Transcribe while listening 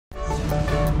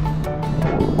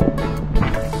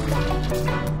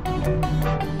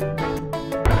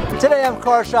I'm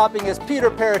car shopping as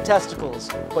Peter Pair of Testicles,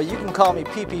 but you can call me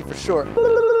PP for short.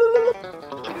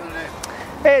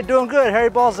 Hey, doing good. Harry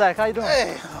Balzac, how you doing?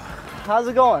 Hey. How's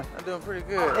it going? I'm doing pretty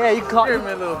good. Yeah, you can call me a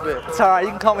little bit. It's all right.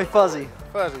 You can call me Fuzzy.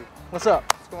 Fuzzy. What's up?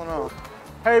 What's going on?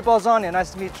 Harry Balzania,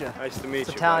 nice to meet you. Nice to meet it's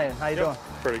you. Italian. Buddy. How you doing?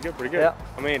 Pretty good, pretty good. Yep.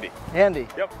 I'm Andy. Andy.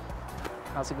 Yep.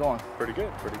 How's it going? Pretty good,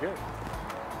 pretty good.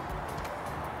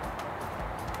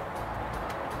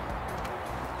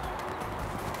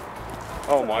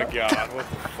 Oh my God, what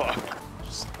the fuck?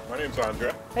 My name's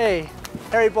Andre. Hey,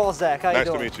 Harry Balzac, how you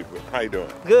doing? Nice to meet you. How you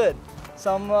doing? Good.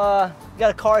 Some, you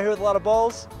got a car here with a lot of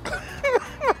balls?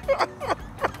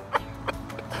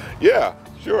 Yeah,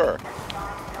 sure.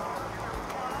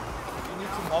 You need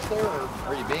some help there, or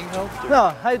are you being helped? Or? No,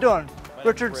 how you doing? My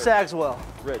Richard name's Sagswell.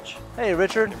 Rich. Hey,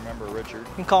 Richard. I remember Richard.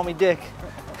 You can call me Dick.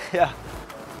 Yeah.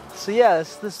 So yeah,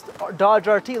 this Dodge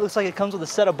RT looks like it comes with a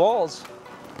set of balls.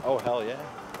 Oh, hell yeah.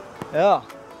 Yeah.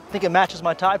 I think it matches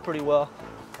my tie pretty well.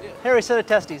 Yeah. Harry Set of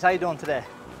Testes, how you doing today?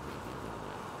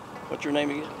 What's your name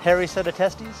again? Harry Set of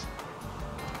Testes?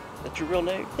 That's your real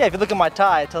name? Yeah, if you look at my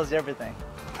tie, it tells you everything.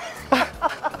 How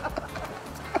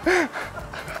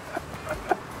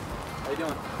you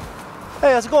doing?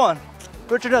 Hey, how's it going?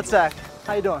 Richard Nutsack,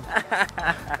 how you doing?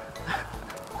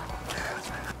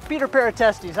 Peter Pair of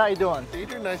Testes, how you doing?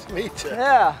 Peter, nice to meet you.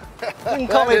 Yeah. You can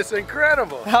call me. It's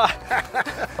incredible.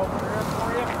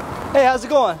 Hey, how's it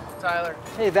going? Tyler.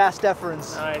 Hey, Vast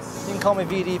Deference. Nice. You can call me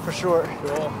VD for short.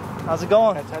 Cool. How's it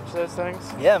going? Can I touch those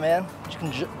things? Yeah, man. You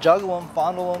can juggle them,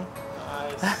 fondle them.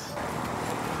 Nice.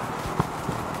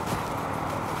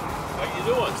 How you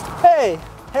doing? Hey,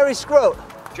 Harry Scroat.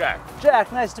 Jack.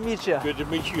 Jack, nice to meet you. Good to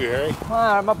meet you, Harry.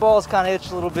 All right, my balls kind of itch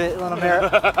a little bit. Letting them air.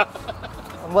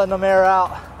 I'm letting them air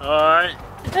out. All right.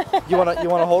 You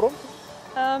wanna hold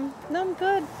them? No, I'm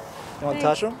good. You wanna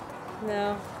touch them?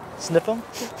 No. Sniff them?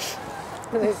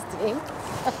 They stink.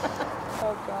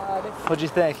 Oh God. What'd you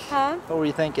think? Huh? What were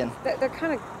you thinking? They're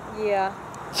kind of, yeah.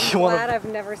 You I'm wanna? glad I've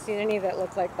never seen any that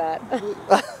look like that.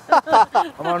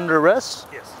 I'm under arrest?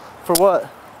 Yes. For what?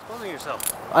 Exposing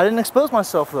yourself. I didn't expose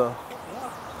myself though.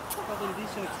 Probably a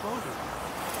decent exposure.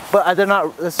 But I did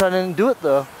not. I didn't do it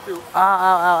though. Ow! Ow!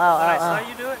 Ow! Ow! I Ow! saw Ow!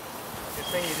 you do it. You're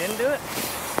saying you didn't do it?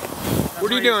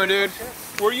 What are you doing, dude?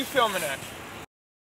 Where are you filming at?